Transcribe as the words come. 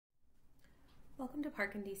Welcome to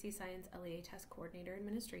PARCC and DC Science LEA Test Coordinator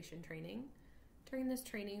Administration Training. During this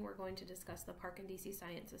training, we're going to discuss the PARCC and DC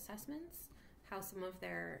Science assessments, how some of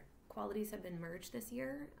their qualities have been merged this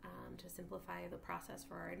year to simplify the process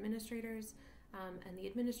for our administrators, and the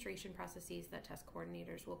administration processes that test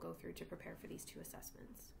coordinators will go through to prepare for these two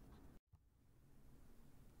assessments.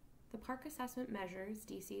 The PARCC assessment measures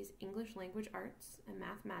DC's English Language Arts and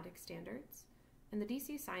Mathematics standards, and the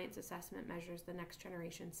DC Science assessment measures the next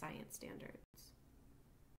generation science standards.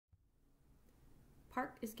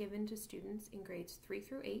 PARCC is given to students in grades 3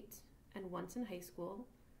 through 8 and once in high school,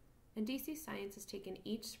 and DC Science is taken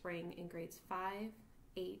each spring in grades 5,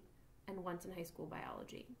 8, and once in high school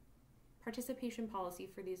biology. Participation policy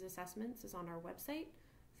for these assessments is on our website.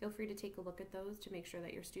 Feel free to take a look at those to make sure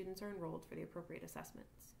that your students are enrolled for the appropriate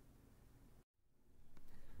assessments.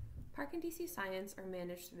 PARCC and DC Science are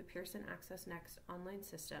managed through the Pearson Access Next online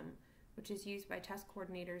system, which is used by test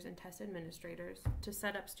coordinators and test administrators to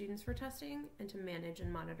set up students for testing and to manage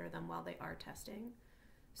and monitor them while they are testing.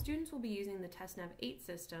 Students will be using the TestNav 8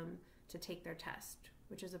 system to take their test,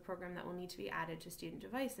 which is a program that will need to be added to student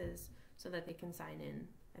devices so that they can sign in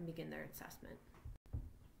and begin their assessment.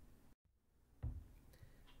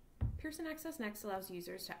 Pearson Access Next allows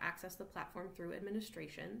users to access the platform through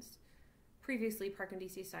administrations. Previously, PARCC and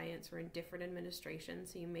DC Science were in different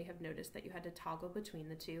administrations, so you may have noticed that you had to toggle between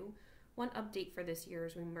the two. One update for this year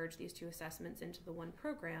as we merge these two assessments into the one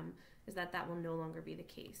program is that will no longer be the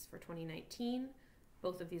case. For 2019,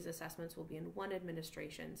 both of these assessments will be in one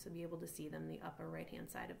administration, so be able to see them in the upper right-hand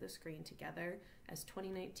side of the screen together as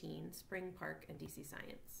 2019 Spring PARCC and DC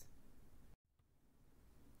Science.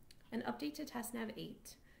 An update to TestNav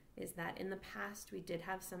 8 is that in the past we did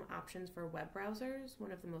have some options for web browsers.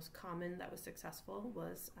 One of the most common that was successful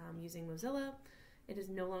was using Mozilla. It is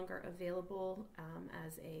no longer available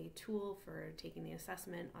as a tool for taking the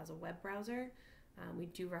assessment as a web browser. We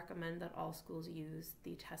do recommend that all schools use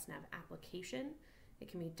the TestNav application. It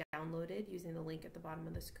can be downloaded using the link at the bottom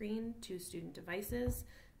of the screen to student devices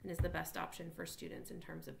and is the best option for students in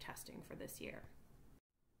terms of testing for this year.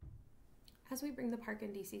 As we bring the PARCC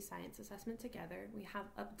and DC Science assessment together, we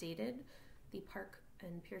have updated the PARCC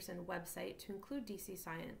and Pearson website to include DC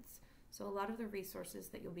Science. So a lot of the resources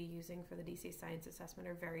that you'll be using for the DC Science assessment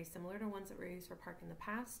are very similar to ones that were used for PARCC in the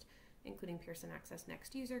past, including Pearson Access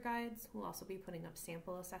Next user guides. We'll also be putting up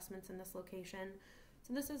sample assessments in this location.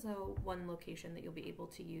 So this is one location that you'll be able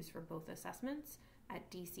to use for both assessments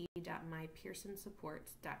at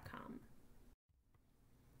dc.mypearsonsupport.com.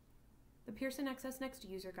 The Pearson Access Next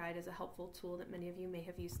user guide is a helpful tool that many of you may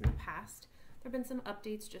have used in the past. There have been some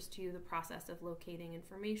updates just to the process of locating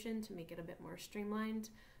information to make it a bit more streamlined,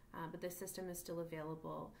 but this system is still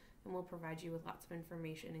available and will provide you with lots of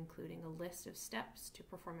information, including a list of steps to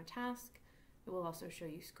perform a task. It will also show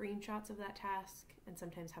you screenshots of that task and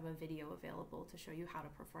sometimes have a video available to show you how to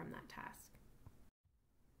perform that task.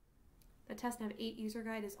 The TestNav 8 user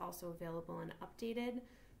guide is also available and updated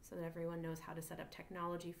so that everyone knows how to set up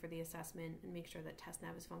technology for the assessment and make sure that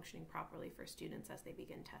TestNav is functioning properly for students as they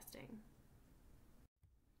begin testing.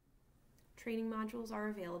 Training modules are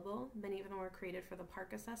available. Many of them were created for the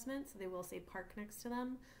PARCC assessment, so they will say PARCC next to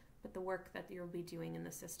them, but the work that you'll be doing in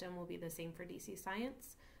the system will be the same for DC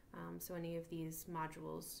Science. So any of these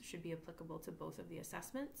modules should be applicable to both of the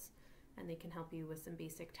assessments, and they can help you with some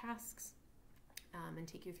basic tasks and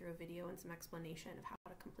take you through a video and some explanation of how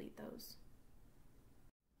to complete those.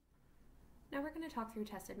 Now we're going to talk through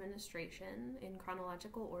test administration in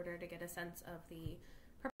chronological order to get a sense of the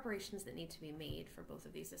preparations that need to be made for both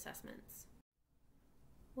of these assessments.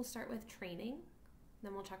 We'll start with training,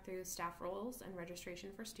 then we'll talk through staff roles and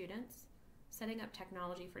registration for students, setting up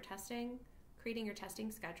technology for testing, creating your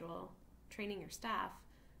testing schedule, training your staff,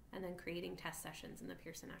 and then creating test sessions in the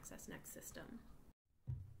Pearson Access Next system.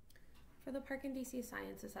 For the PARCC and DC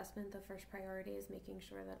Science assessment, the first priority is making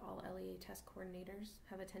sure that all LEA test coordinators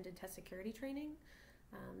have attended test security training.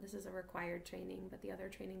 This is a required training, but the other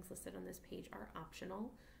trainings listed on this page are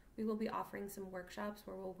optional. We will be offering some workshops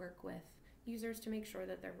where we'll work with users to make sure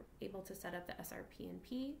that they're able to set up the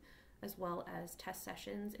SRP&P, as well as test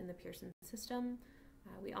sessions in the Pearson system.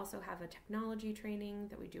 We also have a technology training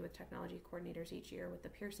that we do with technology coordinators each year with the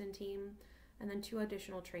Pearson team, and then 2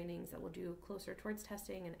 additional trainings that we'll do closer towards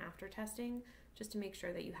testing and after testing, just to make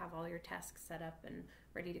sure that you have all your tasks set up and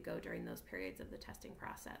ready to go during those periods of the testing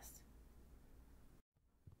process.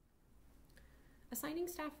 Assigning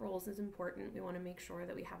staff roles is important. We want to make sure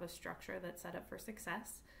that we have a structure that's set up for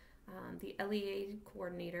success. The LEA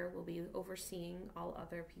coordinator will be overseeing all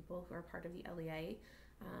other people who are part of the LEA.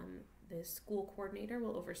 The school coordinator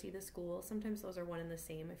will oversee the school. Sometimes those are one and the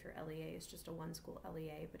same if your LEA is just a one school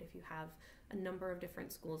LEA, but if you have a number of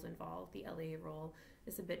different schools involved, the LEA role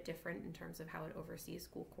is a bit different in terms of how it oversees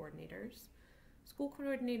school coordinators. School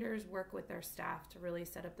coordinators work with their staff to really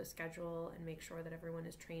set up the schedule and make sure that everyone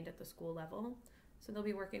is trained at the school level. So they'll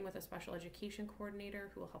be working with a special education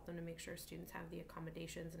coordinator who will help them to make sure students have the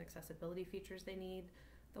accommodations and accessibility features they need.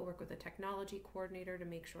 They'll work with a technology coordinator to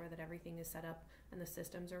make sure that everything is set up and the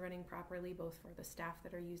systems are running properly, both for the staff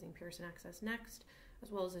that are using Pearson Access Next,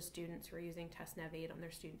 as well as the students who are using TestNav8 on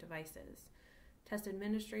their student devices. Test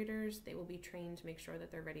administrators, they will be trained to make sure that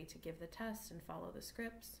they're ready to give the test and follow the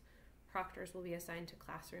scripts. Proctors will be assigned to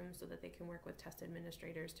classrooms so that they can work with test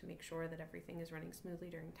administrators to make sure that everything is running smoothly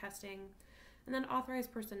during testing. And then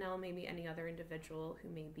authorized personnel may be any other individual who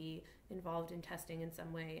may be involved in testing in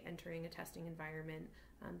some way, entering a testing environment.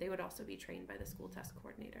 They would also be trained by the school test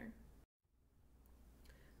coordinator.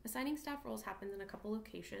 Assigning staff roles happens in a couple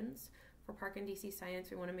locations. For PARCC and DC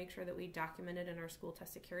Science, we want to make sure that we document it in our school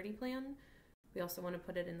test security plan. We also want to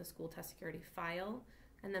put it in the school test security file,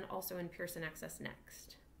 and then also in Pearson Access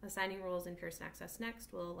Next. Assigning roles in Pearson Access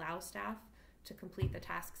Next will allow staff to complete the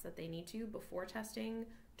tasks that they need to before testing,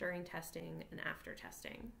 during testing, and after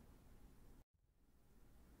testing.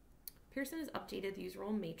 Pearson has updated the user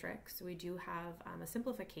role matrix, so we do have a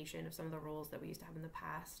simplification of some of the roles that we used to have in the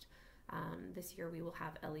past. This year we will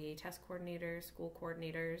have LEA test coordinators, school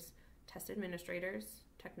coordinators, test administrators,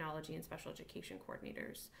 technology, and special education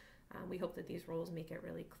coordinators. We hope that these roles make it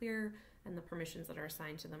really clear and the permissions that are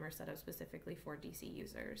assigned to them are set up specifically for DC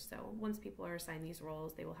users. So once people are assigned these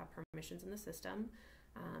roles, they will have permissions in the system.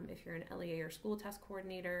 If you're an LEA or school test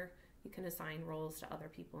coordinator, you can assign roles to other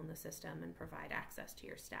people in the system and provide access to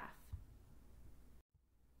your staff.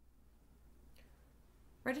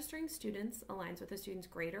 Registering students aligns with the student's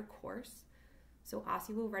grade or course. So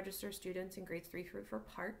OSSI will register students in grades 3 through 4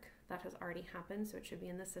 PARCC. That has already happened, so it should be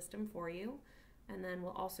in the system for you. And then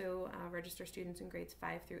we'll also register students in grades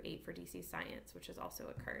 5 through 8 for DC Science, which has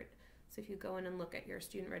also occurred. So if you go in and look at your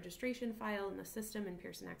student registration file in the system in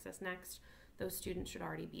Pearson Access Next, those students should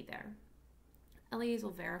already be there. LEAs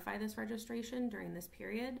will verify this registration during this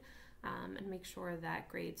period and make sure that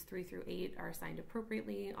grades 3 through 8 are assigned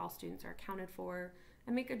appropriately, all students are accounted for,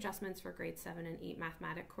 and make adjustments for grades 7 and 8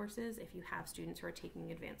 mathematics courses if you have students who are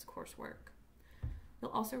taking advanced coursework. You'll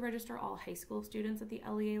also register all high school students at the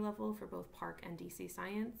LEA level for both PARCC and DC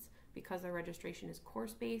Science. Because their registration is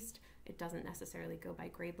course-based, it doesn't necessarily go by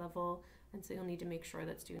grade level, and so you'll need to make sure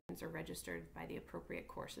that students are registered by the appropriate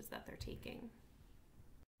courses that they're taking.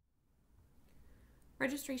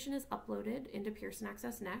 Registration is uploaded into Pearson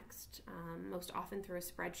Access Next, most often through a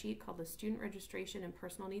spreadsheet called the Student Registration and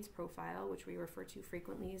Personal Needs Profile, which we refer to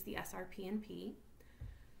frequently as the SRP&P.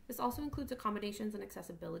 This also includes accommodations and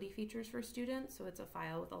accessibility features for students, so it's a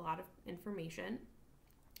file with a lot of information.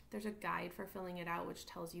 There's a guide for filling it out, which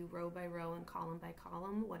tells you row by row and column by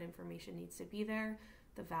column what information needs to be there,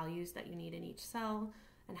 the values that you need in each cell,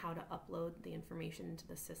 and how to upload the information into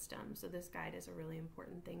the system. So this guide is a really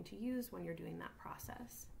important thing to use when you're doing that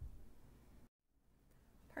process.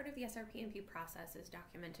 Part of the SRP&P process is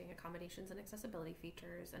documenting accommodations and accessibility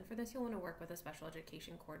features, and for this you'll want to work with a special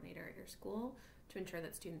education coordinator at your school to ensure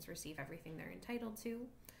that students receive everything they're entitled to.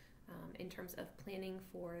 In terms of planning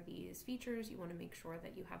for these features, you want to make sure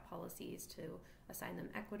that you have policies to assign them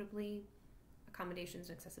equitably. Accommodations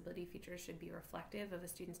and accessibility features should be reflective of a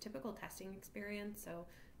student's typical testing experience, so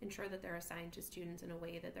ensure that they're assigned to students in a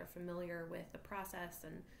way that they're familiar with the process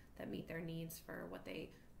and that meet their needs for what they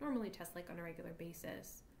normally test like on a regular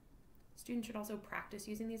basis. Students should also practice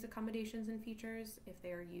using these accommodations and features. If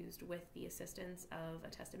they are used with the assistance of a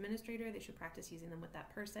test administrator, they should practice using them with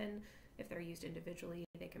that person. If they're used individually,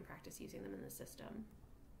 they can practice using them in the system.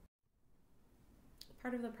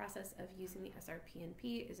 Part of the process of using the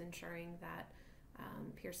SRP&P is ensuring that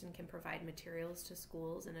Pearson can provide materials to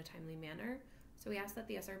schools in a timely manner. So we ask that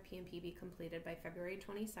the SRP&P be completed by February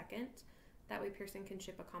 22nd. That way Pearson can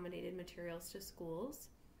ship accommodated materials to schools.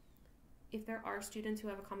 If there are students who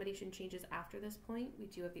have accommodation changes after this point, we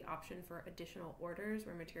do have the option for additional orders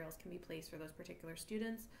where materials can be placed for those particular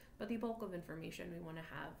students, but the bulk of information we want to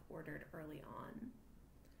have ordered early on.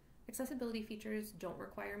 Accessibility features don't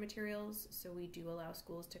require materials, so we do allow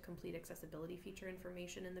schools to complete accessibility feature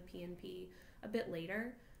information in the P&P a bit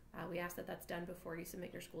later. We ask that that's done before you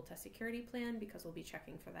submit your school test security plan because we'll be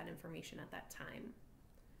checking for that information at that time.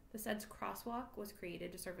 The SEDS crosswalk was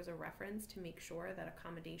created to serve as a reference to make sure that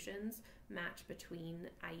accommodations match between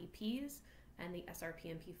IEPs and the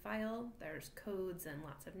SRP&P file. There's codes and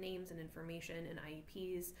lots of names and information in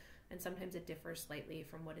IEPs, and sometimes it differs slightly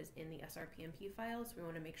from what is in the SRPMP files. We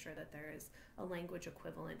want to make sure that there is a language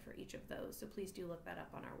equivalent for each of those, so please do look that up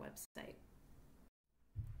on our website.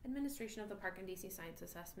 Administration of the PARCC and DC Science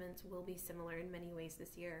assessments will be similar in many ways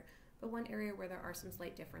this year, but one area where there are some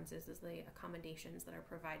slight differences is the accommodations that are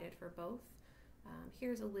provided for both.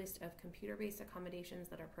 Here's a list of computer-based accommodations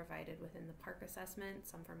that are provided within the PARCC assessment,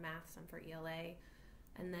 some for math, some for ELA,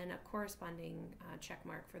 and then a corresponding check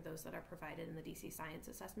mark for those that are provided in the DC Science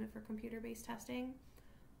assessment for computer-based testing.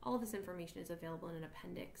 All of this information is available in an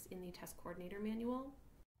appendix in the test coordinator manual.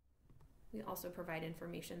 We also provide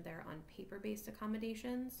information there on paper-based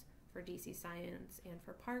accommodations for DC Science and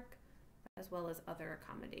for PARCC, as well as other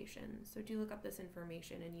accommodations. So do look up this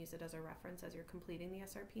information and use it as a reference as you're completing the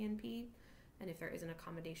SRPNP. And if there is an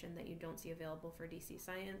accommodation that you don't see available for DC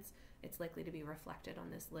Science, it's likely to be reflected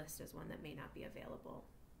on this list as one that may not be available.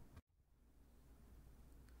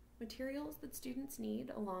 Materials that students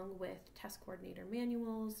need, along with test coordinator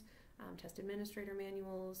manuals, test administrator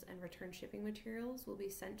manuals, and return shipping materials, will be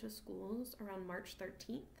sent to schools around March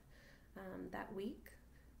 13th that week.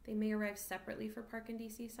 They may arrive separately for PARCC and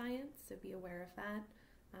DC Science, so be aware of that.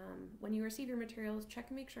 When you receive your materials, check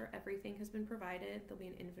and make sure everything has been provided. There'll be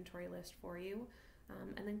an inventory list for you.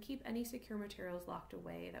 And then keep any secure materials locked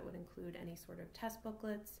away. That would include any sort of test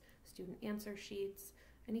booklets, student answer sheets,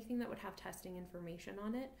 anything that would have testing information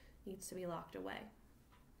on it needs to be locked away.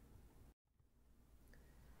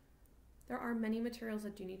 There are many materials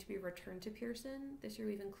that do need to be returned to Pearson. This year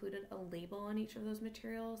we've included a label on each of those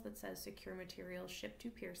materials that says secure materials shipped to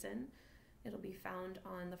Pearson. It'll be found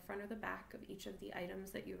on the front or the back of each of the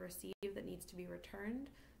items that you receive that needs to be returned.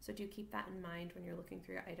 So do keep that in mind when you're looking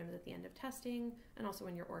through your items at the end of testing, and also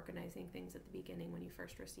when you're organizing things at the beginning when you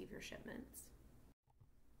first receive your shipments.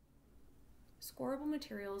 Scoreable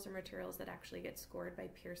materials are materials that actually get scored by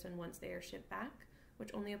Pearson once they are shipped back,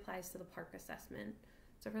 which only applies to the PARCC assessment.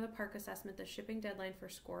 So for the PARCC assessment, the shipping deadline for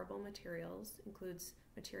scoreable materials includes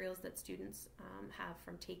materials that students have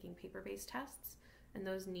from taking paper-based tests, and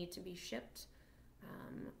those need to be shipped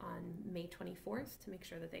on May 24th to make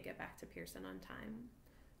sure that they get back to Pearson on time.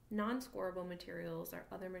 Non-scoreable materials are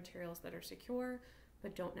other materials that are secure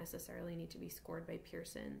but don't necessarily need to be scored by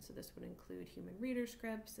Pearson. So this would include human reader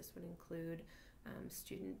scripts, this would include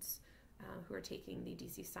students who are taking the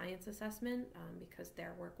DC Science assessment because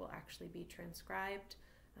their work will actually be transcribed.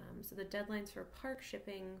 So the deadlines for PARCC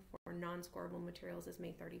shipping for non-scoreable materials is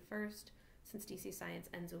May 31st. Since DC Science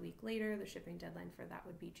ends a week later, the shipping deadline for that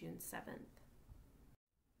would be June 7th.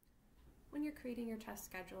 When you're creating your test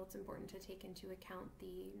schedule, it's important to take into account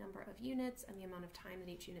the number of units and the amount of time that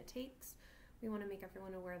each unit takes. We want to make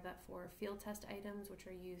everyone aware that for field test items, which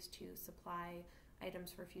are used to supply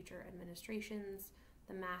items for future administrations,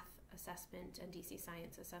 the math assessment and DC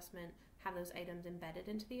Science assessment have those items embedded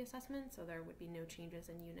into the assessment, so there would be no changes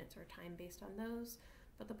in units or time based on those.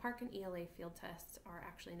 But the PARCC and ELA field tests are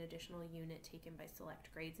actually an additional unit taken by select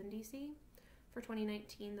grades in DC. For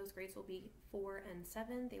 2019, those grades will be 4 and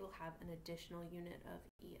 7. They will have an additional unit of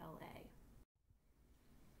ELA.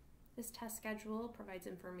 This test schedule provides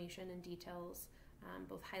information and details,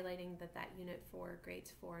 both highlighting that that unit for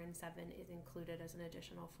grades 4 and 7 is included as an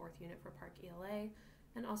additional 4th unit for PARCC ELA,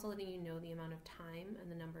 and also letting you know the amount of time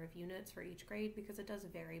and the number of units for each grade because it does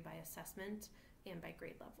vary by assessment and by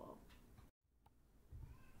grade level.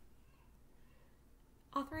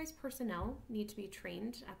 Authorized personnel need to be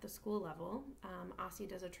trained at the school level. OSSI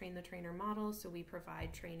does a train the trainer model, so we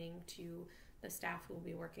provide training to the staff who will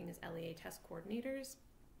be working as LEA test coordinators.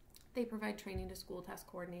 They provide training to school test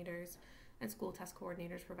coordinators, and school test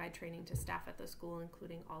coordinators provide training to staff at the school,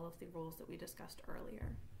 including all of the rules that we discussed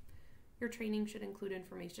earlier. Your training should include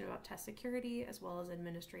information about test security as well as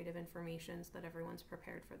administrative information so that everyone's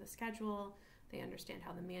prepared for the schedule, they understand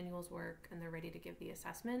how the manuals work, and they're ready to give the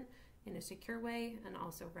assessment in a secure way and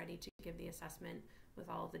also ready to give the assessment with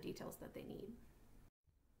all of the details that they need.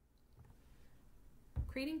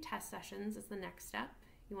 Creating test sessions is the next step.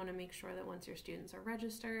 You want to make sure that once your students are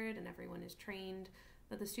registered and everyone is trained,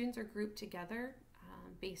 that the students are grouped together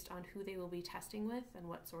based on who they will be testing with and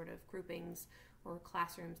what sort of groupings or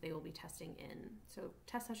classrooms they will be testing in. So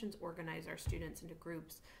test sessions organize our students into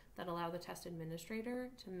groups that allow the test administrator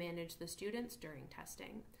to manage the students during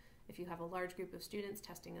testing. If you have a large group of students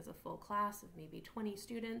testing as a full class of maybe 20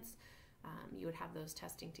 students, you would have those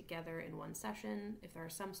testing together in one session. If there are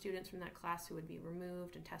some students from that class who would be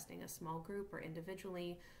removed and testing a small group or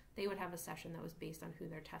individually, they would have a session that was based on who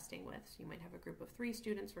they're testing with. So you might have a group of 3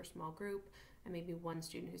 students for a small group and maybe 1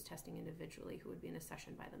 student who's testing individually who would be in a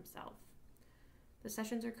session by themselves. The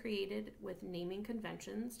sessions are created with naming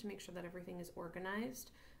conventions to make sure that everything is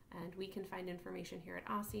organized And we can find information here at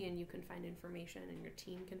OSSI, and you can find information, and your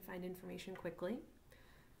team can find information quickly.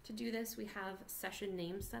 To do this, we have session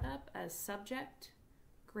names set up as subject,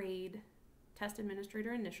 grade, test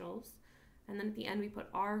administrator initials, and then at the end we put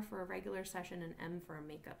R for a regular session and M for a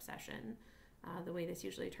makeup session. The way this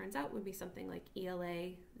usually turns out would be something like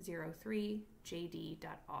ELA 03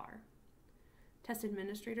 JD.R. Test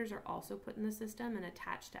administrators are also put in the system and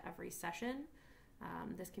attached to every session.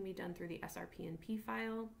 This can be done through the SRP&P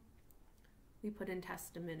file. We put in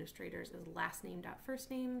test administrators as last name dot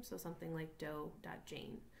first name, so something like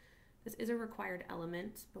Doe.Jane. This is a required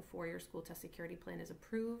element before your school test security plan is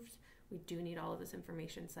approved. We do need all of this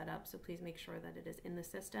information set up, so please make sure that it is in the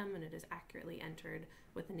system and it is accurately entered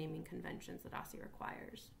with the naming conventions that OSSI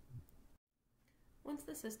requires. Once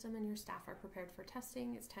the system and your staff are prepared for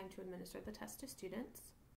testing, it's time to administer the test to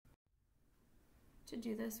students. To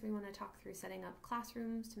do this, we want to talk through setting up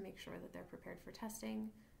classrooms to make sure that they're prepared for testing,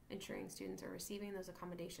 ensuring students are receiving those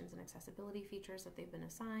accommodations and accessibility features that they've been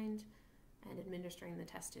assigned, and administering the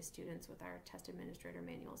test to students with our test administrator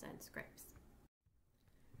manuals and scripts.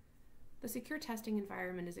 The secure testing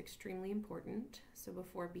environment is extremely important, so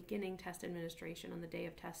before beginning test administration on the day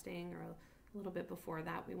of testing or a little bit before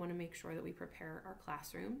that, we want to make sure that we prepare our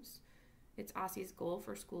classrooms. It's OSSI's goal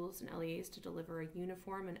for schools and LEAs to deliver a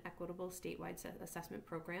uniform and equitable statewide assessment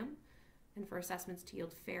program, and for assessments to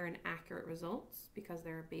yield fair and accurate results because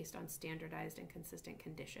they're based on standardized and consistent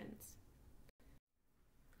conditions.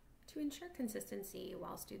 To ensure consistency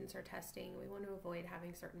while students are testing, we want to avoid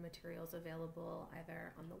having certain materials available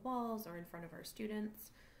either on the walls or in front of our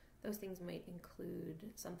students. Those things might include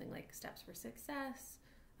something like steps for success,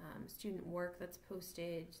 student work that's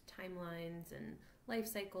posted, timelines and life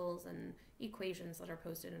cycles and equations that are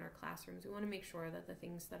posted in our classrooms. We want to make sure that the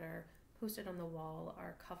things that are posted on the wall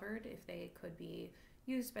are covered if they could be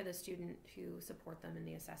used by the student to support them in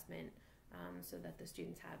the assessment, so that the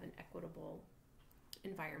students have an equitable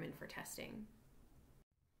environment for testing.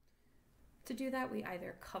 To do that, we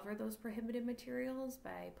either cover those prohibited materials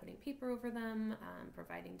by putting paper over them,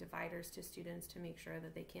 providing dividers to students to make sure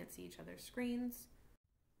that they can't see each other's screens,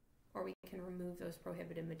 or we can remove those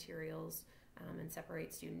prohibited materials and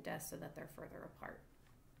separate student desks so that they're further apart.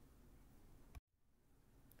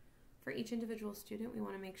 For each individual student, we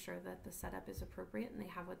want to make sure that the setup is appropriate and they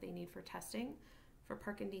have what they need for testing. For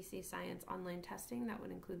PARCC and DC Science online testing, that would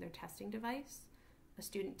include their testing device, a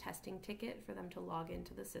student testing ticket for them to log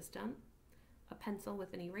into the system, a pencil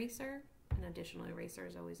with an eraser. An additional eraser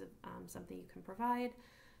is always something you can provide,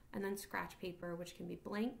 and then scratch paper, which can be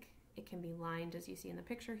blank, it can be lined as you see in the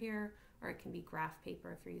picture here, or it can be graph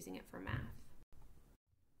paper if you're using it for math.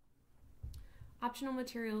 Optional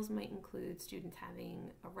materials might include students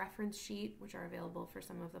having a reference sheet, which are available for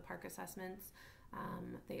some of the PARCC assessments.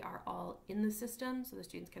 They are all in the system, so the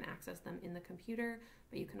students can access them in the computer,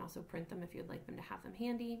 but you can also print them if you'd like them to have them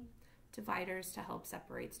handy. Dividers to help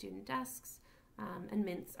separate student desks, and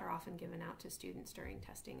mints are often given out to students during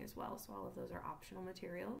testing as well, so all of those are optional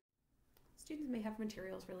materials. Students may have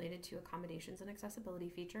materials related to accommodations and accessibility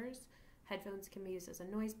features. Headphones can be used as a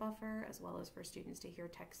noise buffer, as well as for students to hear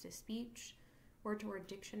text-to-speech. Word-to-word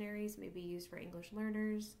dictionaries may be used for English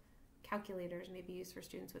learners. Calculators may be used for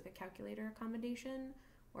students with a calculator accommodation,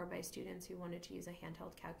 or by students who wanted to use a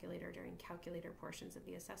handheld calculator during calculator portions of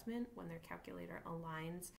the assessment when their calculator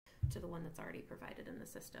aligns to the one that's already provided in the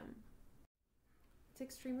system. It's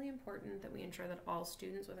extremely important that we ensure that all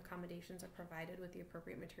students with accommodations are provided with the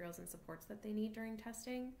appropriate materials and supports that they need during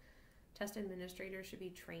testing. Test administrators should be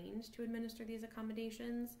trained to administer these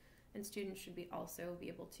accommodations, and students should also be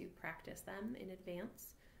able to practice them in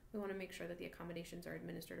advance. We want to make sure that the accommodations are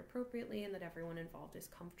administered appropriately and that everyone involved is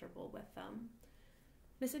comfortable with them.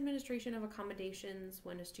 Misadministration of accommodations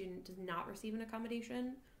when a student does not receive an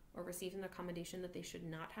accommodation or receives an accommodation that they should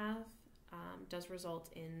not have does result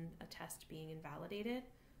in a test being invalidated.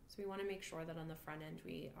 So we want to make sure that on the front end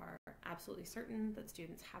we are absolutely certain that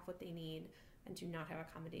students have what they need and do not have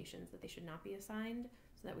accommodations that they should not be assigned,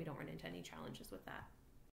 so that we don't run into any challenges with that.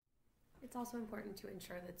 It's also important to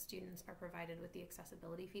ensure that students are provided with the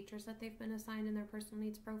accessibility features that they've been assigned in their personal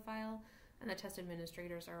needs profile, and the test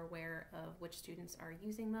administrators are aware of which students are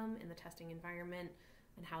using them in the testing environment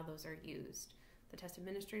and how those are used. The test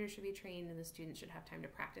administrator should be trained, and the students should have time to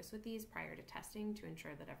practice with these prior to testing to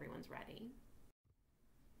ensure that everyone's ready.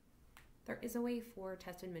 There is a way for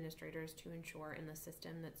test administrators to ensure in the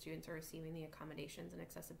system that students are receiving the accommodations and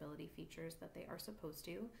accessibility features that they are supposed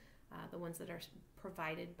to. The ones that are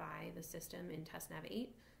provided by the system in TestNav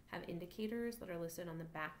 8 have indicators that are listed on the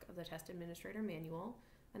back of the test administrator manual,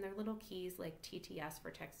 and they're little keys like TTS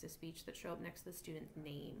for text-to-speech that show up next to the student's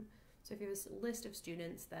name. So if you have a list of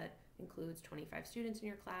students that includes 25 students in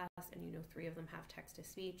your class and you know 3 of them have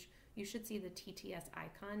text-to-speech, you should see the TTS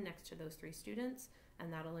icon next to those 3 students,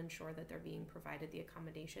 and that'll ensure that they're being provided the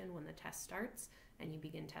accommodation when the test starts and you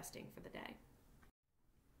begin testing for the day.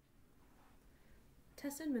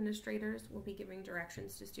 Test administrators will be giving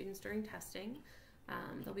directions to students during testing.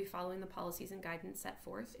 They'll be following the policies and guidance set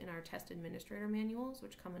forth in our test administrator manuals,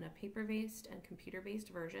 which come in a paper-based and computer-based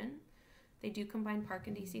version. They do combine PARCC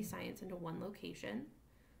and DC Science into one location.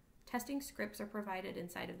 Testing scripts are provided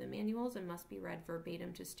inside of the manuals and must be read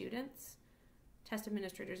verbatim to students. Test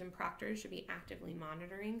administrators and proctors should be actively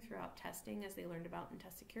monitoring throughout testing as they learned about in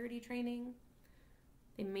test security training.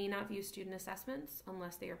 They may not view student assessments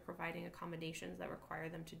unless they are providing accommodations that require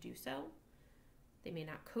them to do so. They may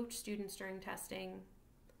not coach students during testing.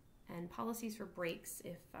 And policies for breaks,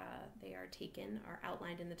 if they are taken, are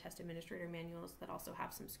outlined in the test administrator manuals that also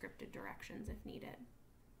have some scripted directions if needed.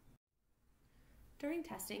 During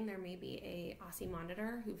testing, there may be a OSSI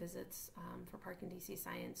monitor who visits for PARCC and DC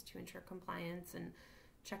Science to ensure compliance and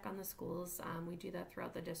check on the schools. We do that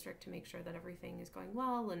throughout the district to make sure that everything is going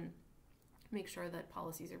well and make sure that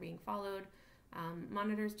policies are being followed.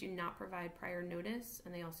 Monitors do not provide prior notice,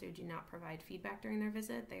 and they also do not provide feedback during their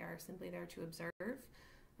visit. They are simply there to observe,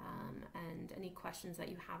 and any questions that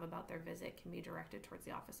you have about their visit can be directed towards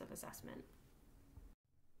the Office of Assessment.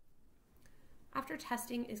 After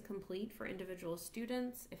testing is complete for individual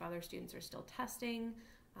students, if other students are still testing,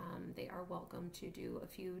 they are welcome to do a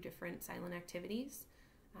few different silent activities.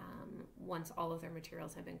 Once all of their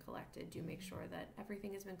materials have been collected, do make sure that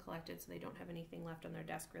everything has been collected so they don't have anything left on their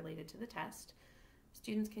desk related to the test.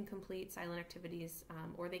 Students can complete silent activities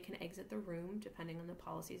or they can exit the room depending on the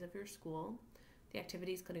policies of your school. The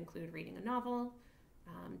activities could include reading a novel,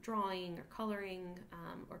 drawing or coloring,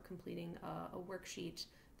 or completing a worksheet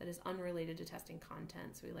that is unrelated to testing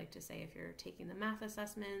content. So we like to say if you're taking the math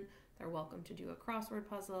assessment, they're welcome to do a crossword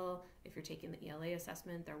puzzle. If you're taking the ELA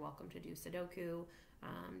assessment, they're welcome to do Sudoku.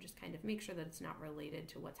 Just kind of make sure that it's not related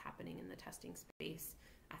to what's happening in the testing space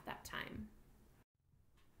at that time.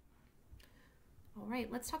 All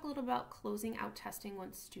right, let's talk a little about closing out testing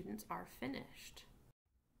once students are finished.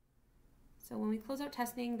 So when we close out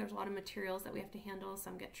testing, there's a lot of materials that we have to handle.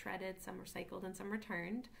 Some get shredded, some recycled, and some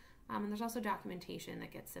returned. And there's also documentation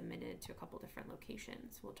that gets submitted to a couple different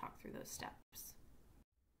locations. We'll talk through those steps.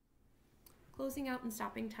 Closing out and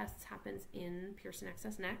stopping tests happens in Pearson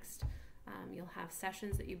Access Next. You'll have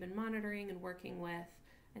sessions that you've been monitoring and working with,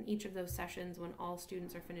 and each of those sessions, when all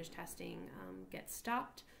students are finished testing, gets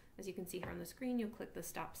stopped. As you can see here on the screen, you'll click the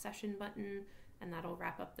Stop Session button, and that'll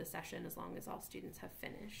wrap up the session as long as all students have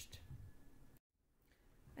finished.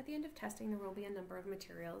 At the end of testing, there will be a number of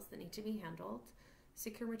materials that need to be handled.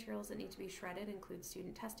 Secure materials that need to be shredded include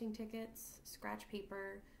student testing tickets, scratch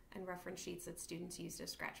paper, and reference sheets that students used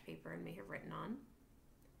as scratch paper and may have written on.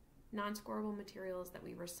 Non-scorable materials that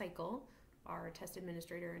we recycle are test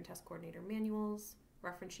administrator and test coordinator manuals,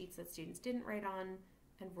 reference sheets that students didn't write on,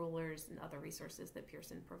 and rulers and other resources that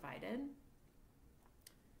Pearson provided.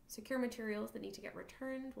 Secure materials that need to get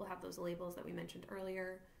returned will have those labels that we mentioned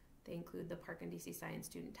earlier. They include the PARCC and DC Science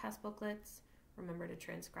student test booklets. Remember to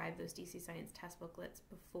transcribe those DC Science test booklets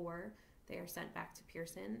before they are sent back to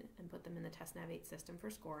Pearson and put them in the TestNav 8 system for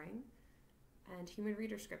scoring. And human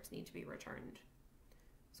reader scripts need to be returned.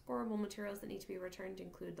 Scorable materials that need to be returned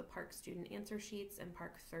include the PARCC student answer sheets and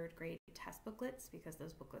PARCC third grade test booklets, because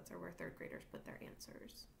those booklets are where third graders put their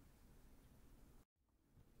answers.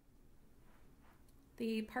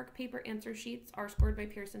 The PARCC paper answer sheets are scored by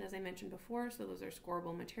Pearson, as I mentioned before, so those are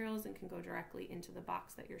scorable materials and can go directly into the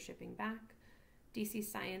box that you're shipping back. DC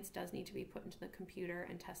Science does need to be put into the computer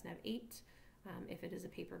and TestNav 8 if it is a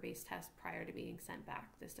paper-based test prior to being sent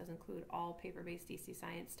back. This does include all paper-based DC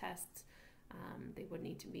Science tests. They would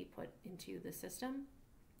need to be put into the system,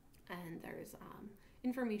 and there's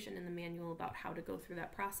information in the manual about how to go through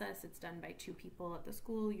that process. It's done by 2 people at the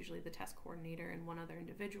school, usually the test coordinator and one other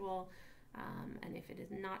individual, and if it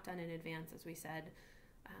is not done in advance, as we said,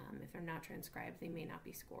 if they're not transcribed, they may not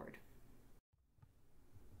be scored.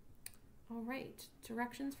 All right,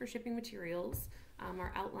 directions for shipping materials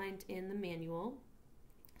are outlined in the manual.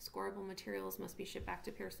 Scorable materials must be shipped back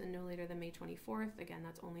to Pearson no later than May 24th. Again,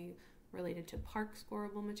 that's only related to PARCC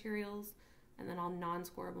scorable materials, and then all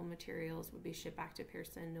non-scorable materials would be shipped back to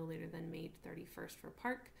Pearson no later than May 31st for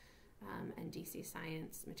PARCC, and DC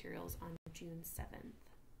Science materials on June 7th.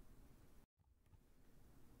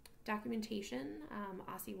 Documentation,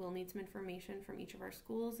 OSSI will need some information from each of our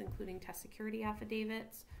schools, including test security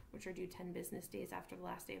affidavits, which are due 10 business days after the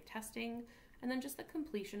last day of testing, and then just the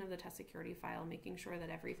completion of the test security file, making sure that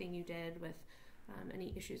everything you did with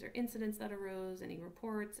any issues or incidents that arose, any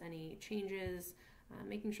reports, any changes,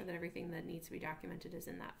 making sure that everything that needs to be documented is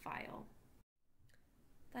in that file.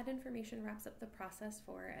 That information wraps up the process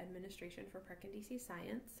for administration for PARCC and DC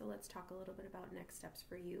Science, so let's talk a little bit about next steps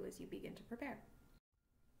for you as you begin to prepare.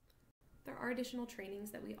 There are additional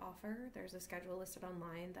trainings that we offer. There's a schedule listed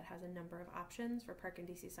online that has a number of options for PARCC and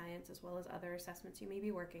DC Science as well as other assessments you may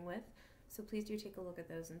be working with, so please do take a look at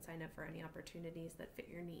those and sign up for any opportunities that fit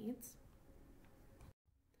your needs.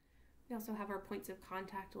 We also have our points of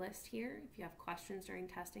contact list here. If you have questions during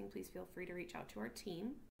testing, please feel free to reach out to our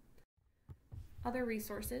team. Other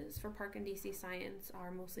resources for PARCC and DC Science are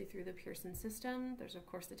mostly through the Pearson system. There's of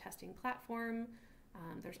course the testing platform.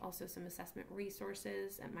 There's also some assessment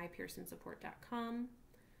resources at mypearsonsupport.com.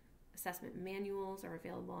 Assessment manuals are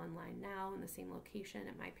available online now in the same location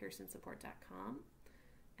at mypearsonsupport.com.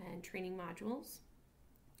 And training modules.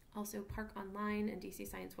 Also, PARCC Online and DC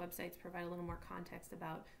Science websites provide a little more context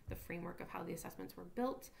about the framework of how the assessments were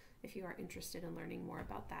built if you are interested in learning more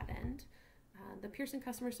about that end. The Pearson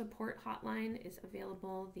Customer Support Hotline is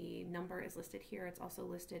available. The number is listed here. It's also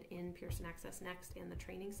listed in Pearson Access Next and the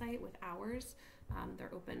training site with hours.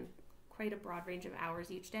 They're open quite a broad range of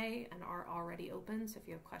hours each day and are already open. So if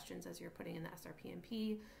you have questions as you're putting in the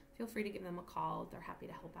SRPMP, feel free to give them a call. They're happy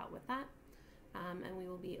to help out with that. And we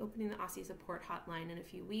will be opening the OSSI support hotline in a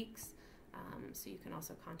few weeks. So you can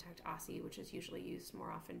also contact OSSI, which is usually used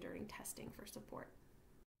more often during testing for support.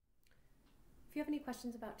 If you have any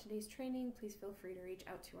questions about today's training, please feel free to reach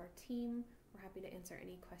out to our team. We're happy to answer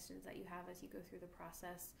any questions that you have as you go through the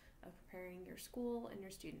process of preparing your school and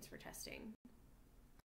your students for testing.